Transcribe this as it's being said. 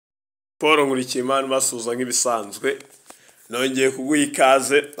Paul Nkurikiyimana basuza nk'ibisanzwe nongeye kuguha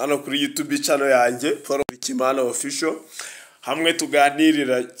ikaze hano kuri YouTube channel yanjye Paul Nkurikiyimana official hamwe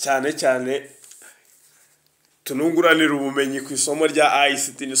tuganirira cyane tununguranira ubumenyi ku isomo rya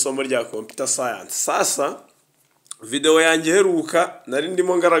ICT n'isomo rya computer science. Sasa video yanjye heruka nari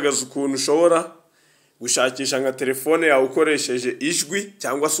ndimo ngaragaza ukuntu ushobora gushakisha nka telefone yawe ukoresheje ijwi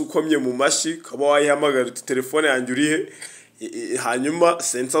cyangwa se ukomye mu mashi kaba wayihamagara uti telefone yanjye urihe, hanyuma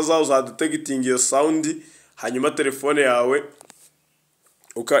sensor zawo zadetecting iyo sound, hanyuma telefone yawe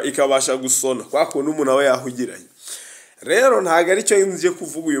ikabasha gusona kwa kuntu umuntu awe yahugiranye. Rero ntago ari cyo ngiye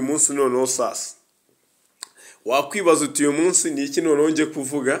kuvuga uyu munsi noneho. Sasa wakwibaza uti uyu munsi ni iki noneho ngiye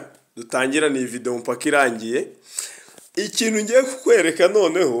kuvuga, dutangira ni video mpaka irangiye. Ikintu ngiye kukwereka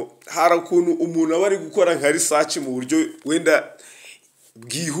noneho hari ukuntu umuntu aba ari gukora nka research mu buryo wenda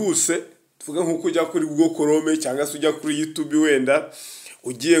bwihuse, tuvuga nko kujya kuri Google Chrome cyangwa se ujya kuri YouTube, wenda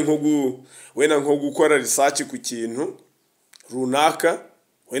ugiye nko gukora research ku kintu runaka,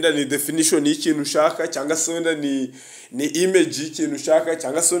 wenda ni definition y'ikintu ushaka cyangwa se wenda ni image y'ikintu ushaka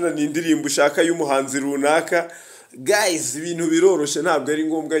cyangwa se wenda ni indirimbo ushaka y'umuhanzi runaka. Guys, ibintu biroroshe, ntabwo ari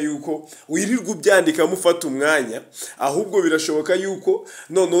ngombwa yuko wirirwa ubyandika mufata umwanya, ahubwo birashoboka yuko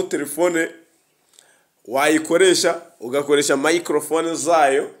noneho telefone wayikoresha ugakoresha microphone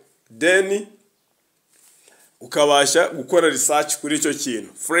zayo, then ukabasha gukora research kuri icyo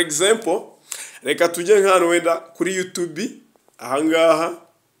kintu. For example, reka tujye nk'ahantu wenda kuri YouTube, ahangaha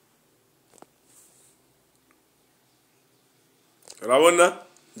urabona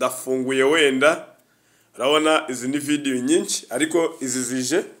ndafunguye, wenda urabona izi ni video nyinshi ariko izi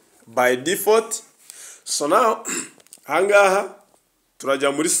zije by default. So now ahangaha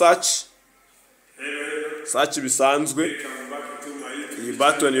turajya muri search bisanzwe, iyi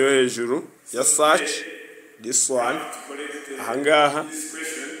button yo hejuru ya search, this one ahangaha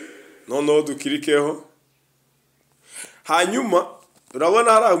noneho dukirikeho, hanyuma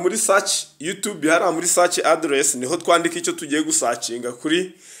urabona hari muri search YouTube, hari muri search address niho twandika icyo tugiye gusacinga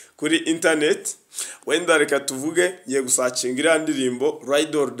kuri internet. Wenda reka tuvuge ngiye gusacinga iriya ndirimbo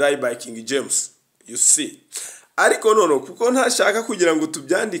Ride or Die by King James, you see. Ariko noneho kuko ntashaka kugira ngo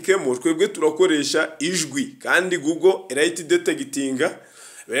tubyandikemo, twebwe turakoresha ijwi, kandi Google irahita detectinga,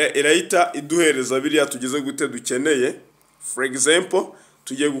 irahita iduhereza biriya tugeze gute dukeneye. For example,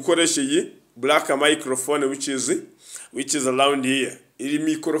 tugiye gukoresha iyi black microphone which is around here. Iri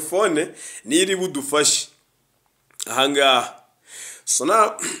microphone ni iri budufashe ahangaha. So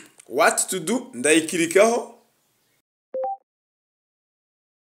now what to do, ndayikirikaho,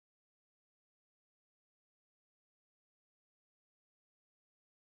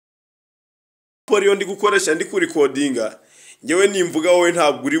 poriyo ndi gukoresha ndi kurikodinga, ngewe nimvuga wowe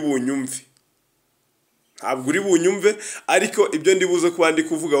ntabwo uri bunyumve, ariko ibyo ndibuze kuba ndi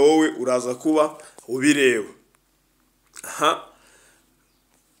kuvuga wowe uraza kuba ubireba. Aha,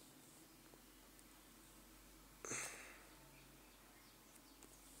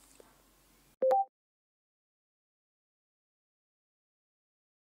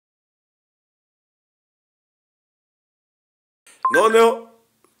 noneho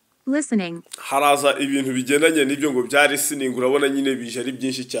listening, haraza ibintu bigendanye n'ibyo ngo bya listening. Urabona nyine bije ari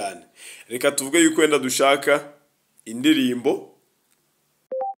byinshi cyane. Reka tuvuge yuko wenda dushaka indirimbo,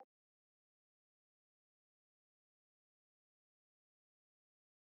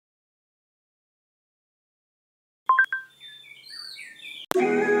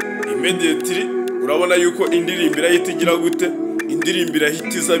 immediately urabona yuko indirimbo irahita igira gute, indirimbo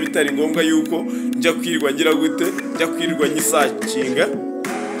irahita iza bitari ngombwa yuko njya kwirwa ngira gute, njya kwirwa nyisacinga.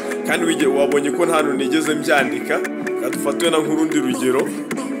 Kandi wabonye ko nta hantu nigeze mbyandika. Kadufate na nk'urundi rugero,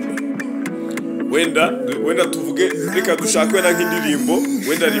 wenda tuvuge reka dushake wenda nk'indirimbo,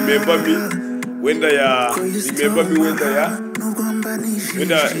 wenda remember me, wenda ya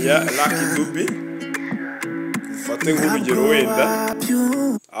Lucky Dube. Dufate nk'urugero wenda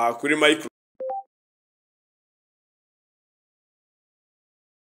kuri micro,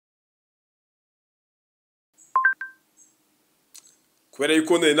 kubera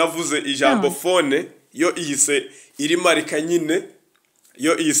yuko navuze ijambo phone, yo ihise iri marika nyine,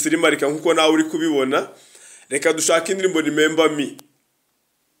 yo ihise iri marika nkuko nawe uri kubibona. Reka dushaka indirimbo remember me.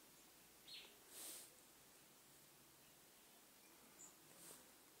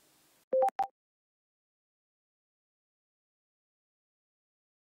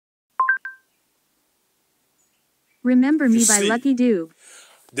 Remember Me by Lucky Dube.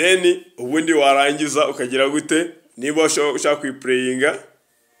 Then ubundi warangiza ukagira gute, niba ushaka kuyiplayinga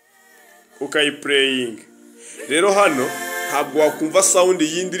ukayiplayinga. Rero hano ntabwo wakumva sound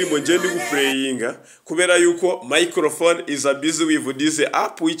y'indirimbo ngiye ndi guplayinga kubera yuko microphone is a busy with this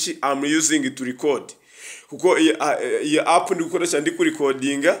app which I'm using to record. Kuko iyi app ndi gukoresha ndi ku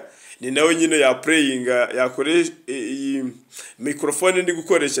recordinga ni nawe nyine ya playinga yakoresha iyi microphone ndi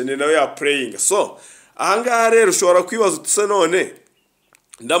gukoresha ni nawe ya playinga. So ahangaha rero ushobora kwibaza utse none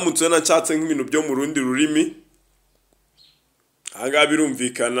ndamutse nacyatse nk'ibintu byo mu rundi rurimi. Ahangaha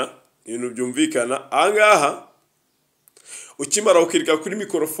birumvikana ibintu byumvikana. Ahangaha ukimara ukirika kuri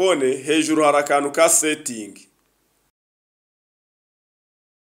microphone hejuru hari akantu ka setting.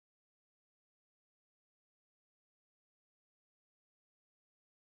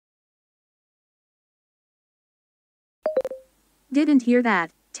 Didn't hear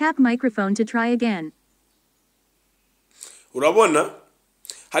that. Tap microphone to try again. Urabona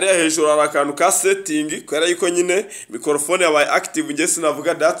hariya hejuru hari akantu ka setting kubera yuko nyine microphone yabaye active nge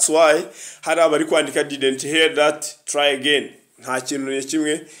sinavuga that's why hari abari kwandika didn't hear that try again. Nta kintu ne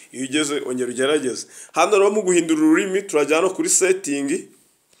kimwe iyo ugeze ongera ugerageze. Hano rero mu guhindura ururimi turajyana kuri setting.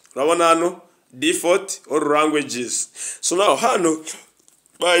 Urabona hano default or languages. So now hano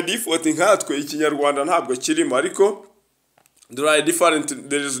by default nkatwe ikinyarwanda ntabwo kirimo ariko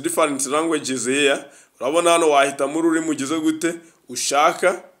there is different languages here. Urabona hano wahita mu rurimi ugize gute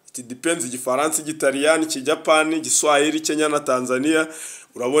ushaka. It depends igifaransa, igitaliyani, ikijapani, igiswahili, Kenya na Tanzania.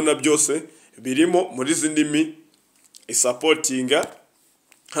 Urabona byose birimo muri zindimi supportinga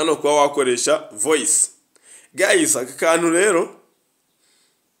hano kwa wakoresha voice. Guys, aka kantu rero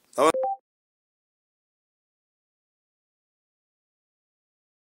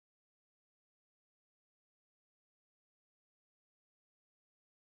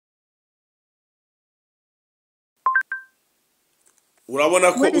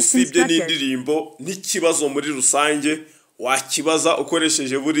urabona ko usibye n'indirimbo n'ikibazo muri rusange wakibaza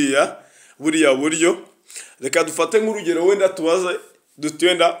ukoresheje buriya buryo. Reka dufate nk'urugero wenda tubaze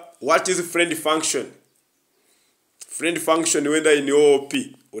dutenda what is friend function. Friend function wenda in OOP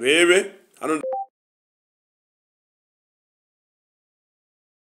urebe hano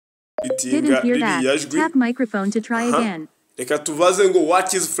Didn't hear that. Tap microphone to try again. Reka tubaze ngo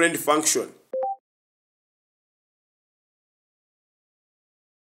what is friend function.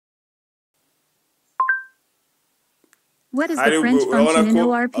 What is the French function in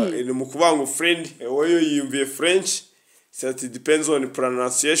ORP? Ni mukubanga friend woyo yiyumviye French. So it depends on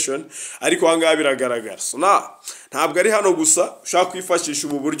pronunciation. Ariko hanga biragaragara. So ntabwo ari hano gusa ushaka kwifashisha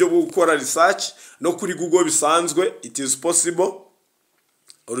ubu buryo bwo gukora research no kuri Google bisanzwe. It is possible.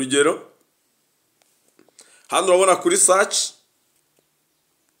 Urugero hano urabona kuri search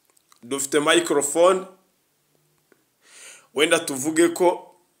dufite microphone. Wenda tuvuge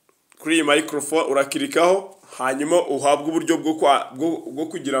ko kuri iyi microphone urakirikaho hanyuma uhabwa uburyo bwo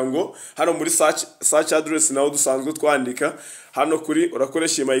kugira ngo hano muri search address naho dusanzwe twandika hano kuri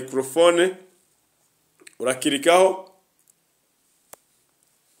urakoresha microphone urakirikaho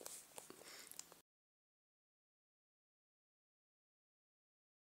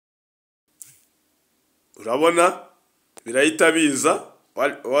urabona birahita biza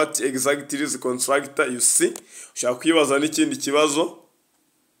what exactly is constructor. You see ushaka kwibaza n'ikindi kibazo.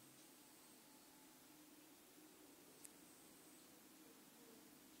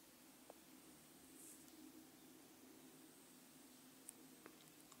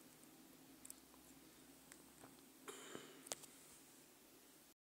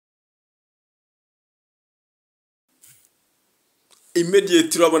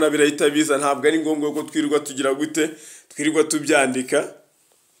 Immediate urabona birahita biza ntabwo ari ngombwa ko twirirwa tugira gute twirirwa tubyandika.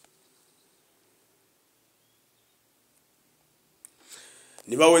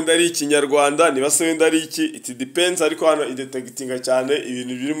 Niba wenda ari ikinyarwanda niba se wenda ari iki it depends ariko hano idetectinga cyane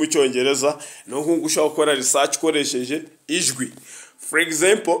ibintu biri mu cyongereza no nkungu ushaka gukora research koresheje ijwi. For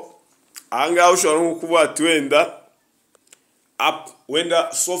example ahangaha ushobora nko kuvuga ati wenda app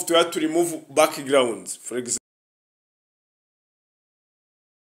wenda software to remove backgrounds for example.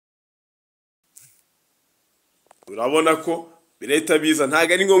 Urabona ko birahita biza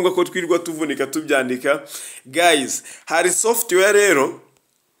ntago ari ngombwa ko twirirwa tuvunika tubyandika. Guys, hari software rero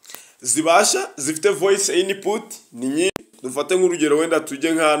zifite voice input ni nyinshi. Dufate nk'urugero wenda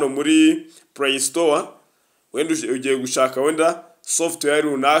tujye nk'hano muri Play Store wenda ugiye gushaka wenda software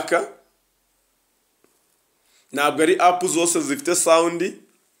runaka. Ntabwo ari app zose zifite sound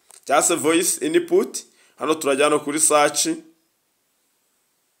cyangwa se voice input. Hano turajyana kuri search.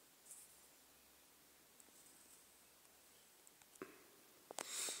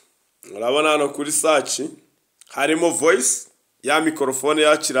 Urabona hano kuri search harimo voice ya microphone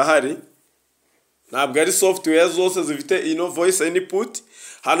yakira hari. Ntabwo ari software zose zifite ino voice input.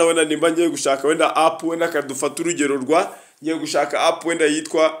 Hano wenda nimba ngiye gushaka wenda app wenda kadufata urugero rwa ngiye gushaka app wenda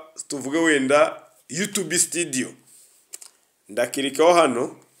yitwa tuvuge wenda YouTube Studio. Ndakirikaho hano.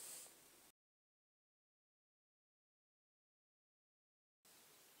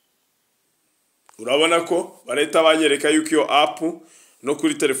 Urabona ko bareta banyereka yuko iyo app no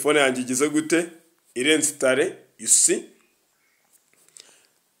kuri telefone yanjye igize gute irinstare, you see.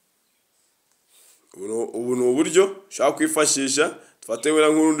 Ubu ni uburyo ushaka kwifashisha. Tufate wenda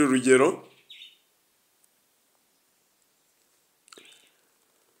nk'urundi rugero.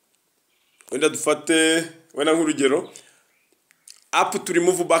 Wenda dufate wenda nk'urugero app to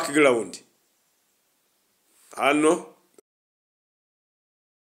remove background. Hano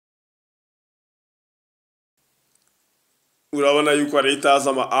urabona yuko ari itaza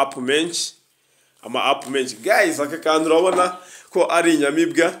ama app menshi. Guys, aka kantu urabona ko ari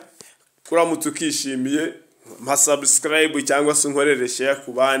inyamibwa. Kuramutse ukishimiye mpa subscribe cyangwa se nkorere share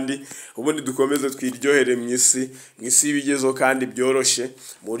ku bandi, ubundi dukomeze twiryohere mu isi y'ibigezo kandi byoroshe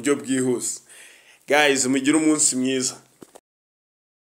mu buryo bwihuse. Guys, mugire umunsi mwiza.